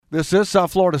This is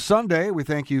South Florida Sunday. We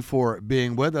thank you for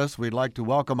being with us. We'd like to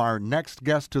welcome our next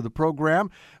guest to the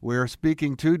program. We're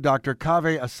speaking to Dr.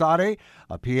 Kaveh Asade,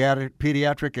 a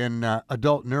pediatric and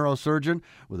adult neurosurgeon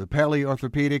with the Paley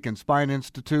Orthopedic and Spine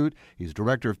Institute. He's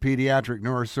director of pediatric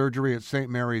neurosurgery at St.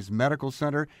 Mary's Medical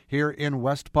Center here in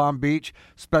West Palm Beach,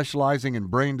 specializing in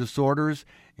brain disorders,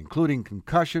 including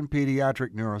concussion,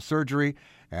 pediatric neurosurgery,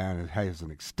 and it has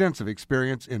an extensive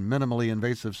experience in minimally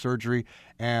invasive surgery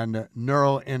and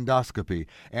neuroendoscopy.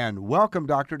 And welcome,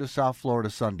 Doctor, to South Florida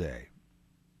Sunday.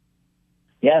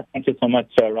 Yeah, thank you so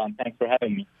much, Ron. Thanks for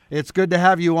having me. It's good to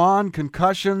have you on.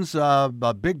 Concussions, a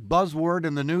big buzzword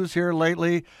in the news here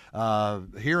lately,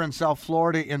 here in South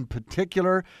Florida in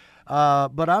particular.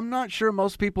 But I'm not sure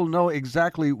most people know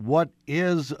exactly what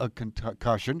is a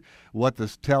concussion, what the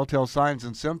telltale signs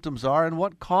and symptoms are, and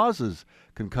what causes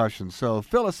concussion. So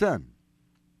fill us in.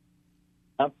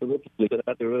 Absolutely.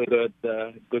 That's a really good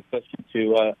question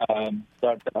to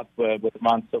start off with,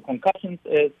 Ron. So concussions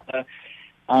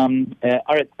are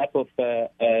a type of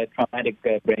traumatic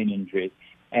brain injury.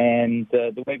 And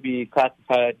the way we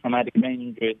classify traumatic brain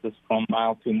injuries is from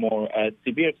mild to more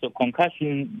severe. So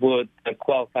concussion would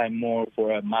qualify more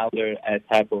for a milder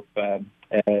type of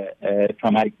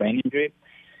traumatic brain injury.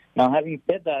 Now, having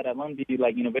said that, I want to be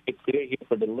very clear here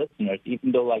for the listeners.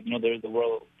 Even though there's the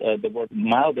word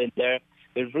mild in there,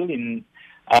 there's really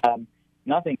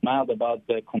nothing mild about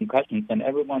the concussions. And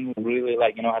everyone who really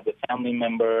has a family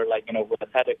member who has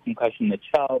had a concussion, a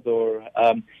child, or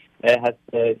has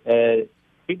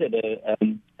treated a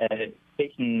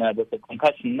patient with a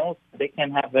concussion knows they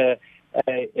can have a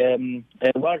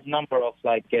large number of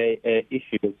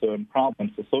issues or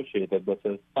problems associated with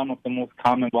it. Some of the most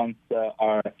common ones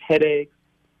are headaches,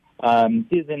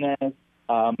 dizziness, just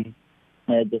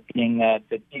getting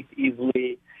fatigued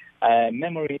easily.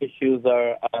 Memory issues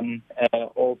are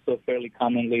also fairly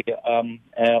commonly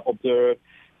observed.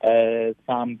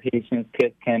 Some patients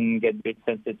can get very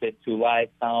sensitive to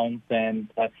light sounds, and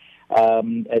the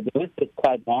list is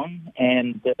quite long.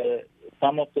 And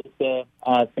some of those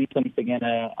symptoms, again,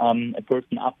 a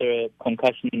person after a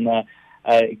concussion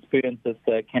experiences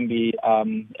can be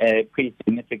pretty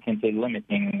significantly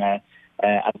limiting as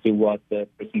to what the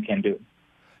person can do.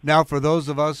 Now, for those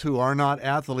of us who are not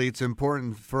athletes,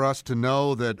 important for us to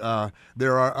know that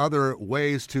there are other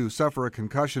ways to suffer a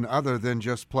concussion other than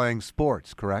just playing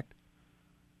sports, correct?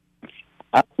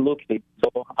 Absolutely.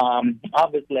 So,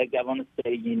 obviously, I want to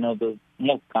say, the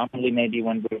most commonly maybe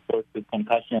when we refer to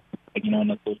concussion,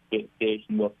 in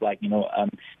association with,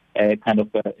 a kind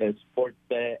of a sports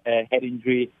head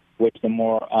injury, which the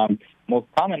most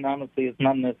common, honestly, is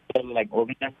not necessarily like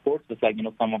organized sports. It's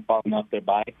someone falling off their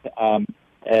bike.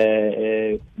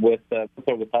 With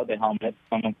or without the helmet,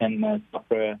 someone can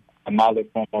suffer a milder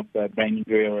form of brain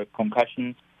injury or a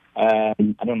concussion. I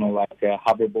don't know, a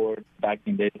hoverboard back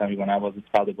in the day when I was a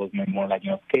child, it was more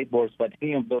skateboards, but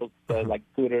any of those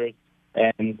scooters,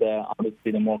 and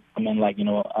obviously the more common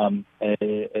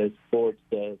sports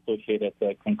associated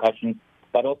concussions,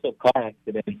 but also car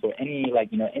accidents or any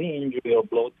any injury or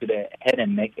blow to the head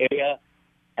and neck area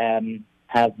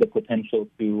has the potential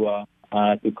to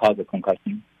cause a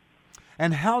concussion.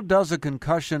 And how does a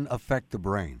concussion affect the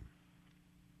brain?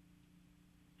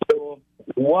 So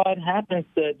what happens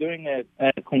during a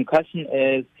concussion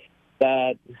is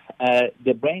that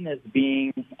the brain is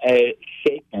being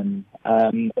shaken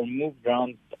or moved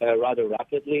around rather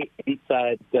rapidly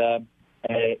inside the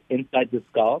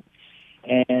skull,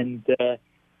 and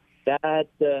that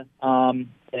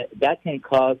can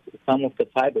cause some of the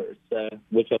fibers,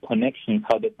 which are connections,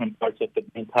 how different parts of the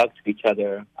brain talk to each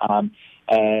other,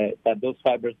 that those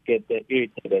fibers get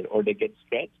irritated or they get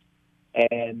stretched.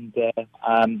 And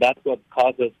that's what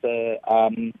causes those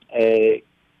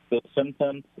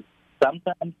symptoms.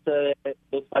 Sometimes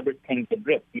those fibers can get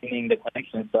ripped, meaning the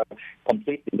connections are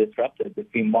completely disrupted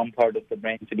between one part of the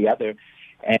brain to the other.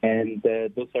 And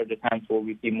those are the times where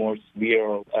we see more severe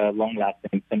or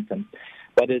long-lasting symptoms.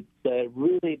 But it's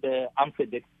really the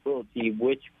unpredictability,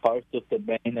 which parts of the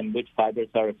brain and which fibers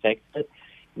are affected,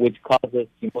 which causes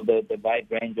the wide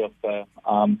range of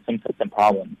symptoms and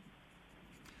problems.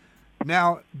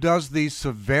 Now, does the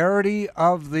severity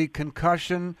of the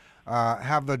concussion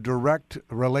have a direct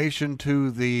relation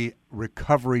to the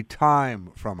recovery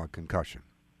time from a concussion?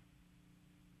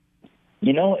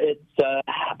 It's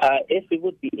if we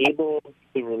would be able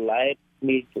to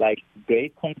reliably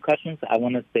grade concussions, I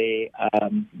want to say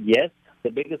yes. The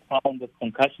biggest problem with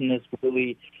concussion is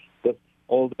really with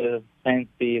all the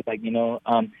fancy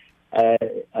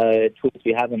tools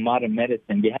we have in modern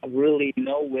medicine. We have really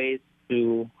no ways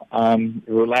to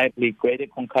reliably grade a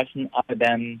concussion other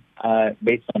than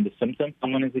based on the symptoms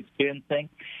someone is experiencing,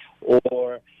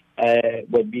 or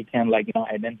what we can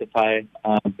identify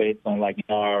based on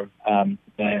our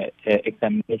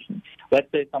examination. Let's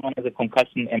say someone has a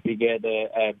concussion and we get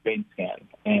a brain scan,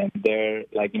 and they're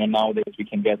nowadays we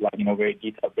can get very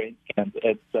detailed brain scans.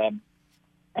 It's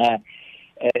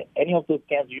any of those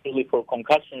scans usually for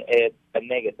concussion is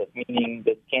negative, meaning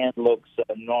the scan looks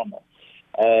normal,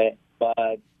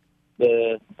 but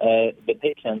the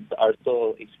patients are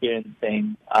still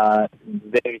experiencing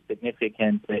very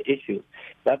significant issues.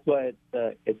 That's why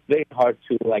it's very hard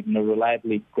to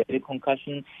reliably grade a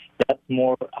concussion. That's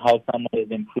more how someone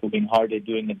is improving. How they're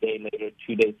doing a day later,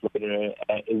 2 days later,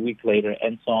 a week later,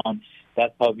 and so on.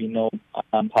 That's how we know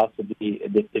possibly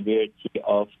the severity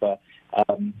of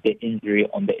the injury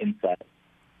on the inside.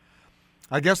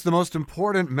 I guess the most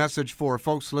important message for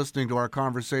folks listening to our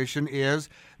conversation is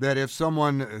that if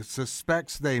someone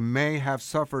suspects they may have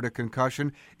suffered a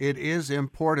concussion, it is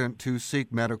important to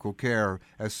seek medical care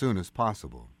as soon as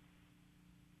possible.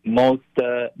 Most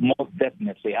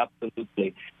definitely,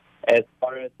 absolutely. As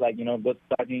far as good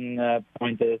starting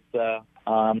point is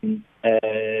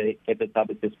if it's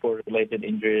obviously sport-related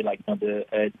injury,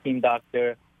 the team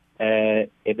doctor.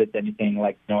 If it's anything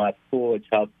at school, a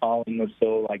child falling or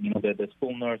so, the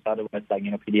school nurse, otherwise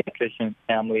pediatricians,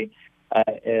 family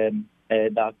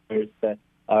doctors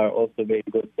are also very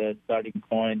good starting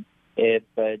point. If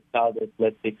a child is,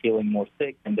 let's say, feeling more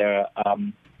sick and they're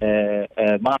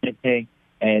vomiting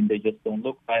and they just don't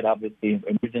look right, obviously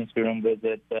emergency room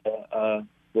visit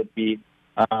would be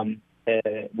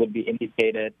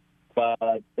indicated.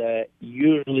 But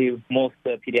usually most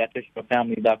pediatrician or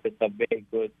family doctors are very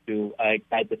good to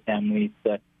guide the families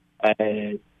to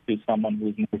someone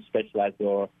who's more specialized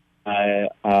or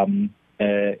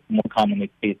more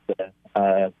commonly treats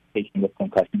patients with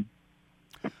concussion.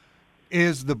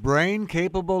 Is the brain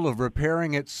capable of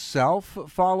repairing itself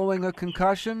following a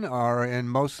concussion, or in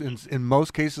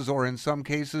most cases, or in some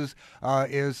cases,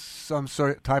 is some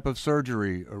type of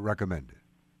surgery recommended?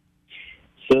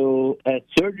 So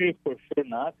surgery for sure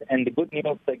not. And the good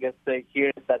news, I guess,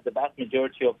 here is that the vast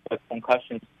majority of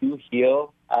concussions do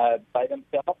heal by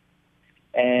themselves,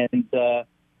 and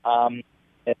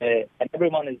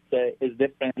everyone is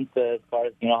different as far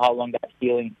as how long that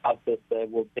healing process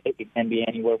will take. It can be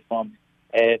anywhere from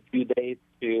a few days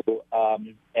to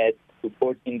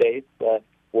 14 days,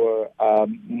 where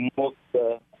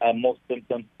most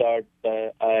symptoms start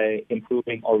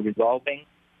improving or resolving,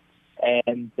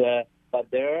 and but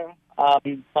there are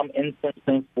some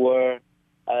instances where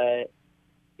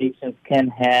patients can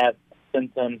have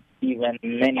symptoms even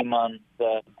many months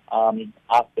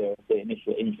after the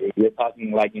initial injury. We're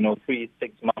talking 3-6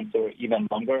 months or even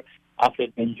longer after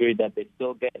the injury, that they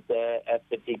still get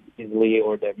fatigued easily,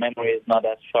 or their memory is not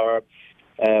as sharp,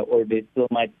 or they still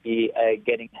might be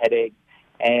getting headaches.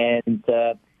 And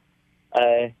the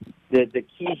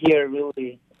key here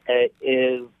really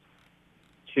is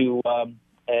to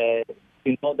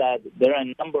know that there are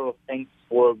a number of things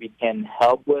where we can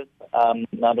help with,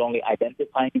 not only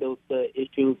identifying those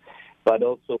issues, but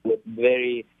also with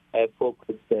very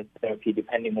focused therapy,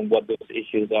 depending on what those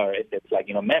issues are. If it's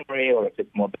memory, or if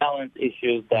it's more balance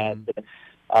issues, that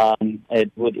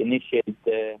it would initiate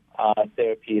the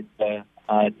therapies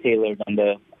tailored on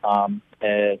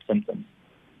the symptoms.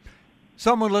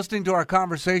 Someone listening to our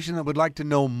conversation that would like to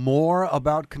know more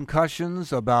about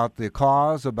concussions, about the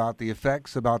cause, about the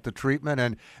effects, about the treatment,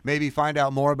 and maybe find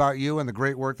out more about you and the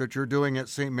great work that you're doing at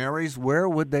St. Mary's, where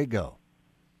would they go?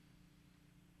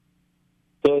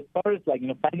 So as far as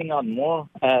finding out more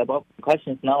about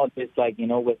concussions nowadays,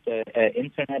 with the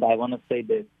internet, I want to say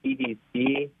the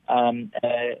CDC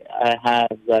has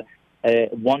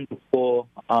wonderful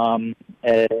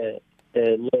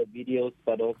little videos,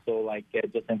 but also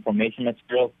just information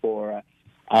material for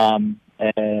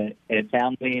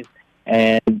families,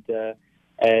 and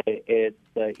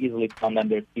it's easily found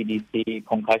under CDC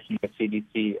concussion or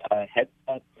CDC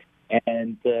headset.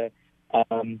 And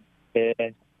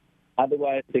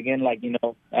otherwise, again,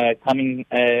 finding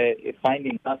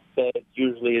us,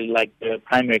 usually the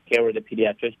primary care or the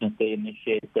pediatricians, they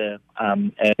initiate the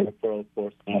referral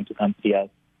for someone to come see us.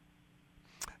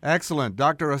 Excellent.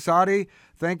 Dr. Asadi,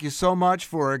 thank you so much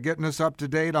for getting us up to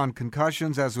date on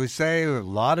concussions. As we say, a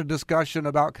lot of discussion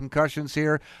about concussions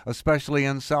here, especially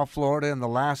in South Florida in the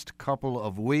last couple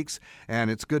of weeks. And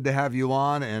it's good to have you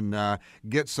on and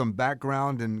get some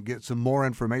background and get some more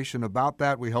information about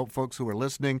that. We hope folks who are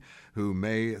listening who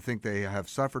may think they have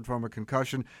suffered from a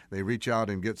concussion, they reach out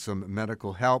and get some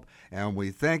medical help. And we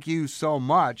thank you so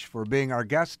much for being our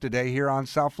guest today here on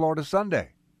South Florida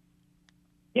Sunday.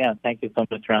 Yeah, thank you so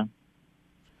much, Ron.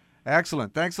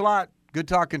 Excellent. Thanks a lot. Good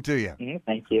talking to you.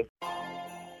 Thank you.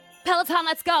 Peloton,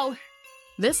 let's go.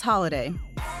 This holiday,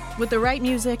 with the right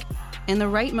music and the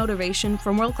right motivation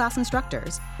from world-class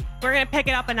instructors, We're going to pick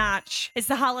it up a notch. It's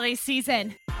the holiday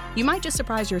season. you might just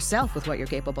surprise yourself with what you're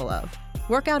capable of.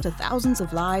 Work out to thousands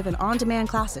of live and on-demand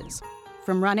classes,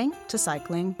 from running to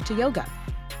cycling to yoga.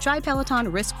 Try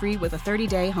Peloton risk-free with a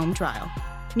 30-day home trial.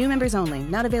 New members only,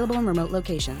 not available in remote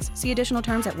locations. See additional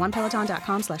terms at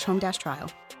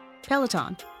onepeloton.com/home-trial.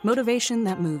 Peloton, motivation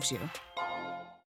that moves you.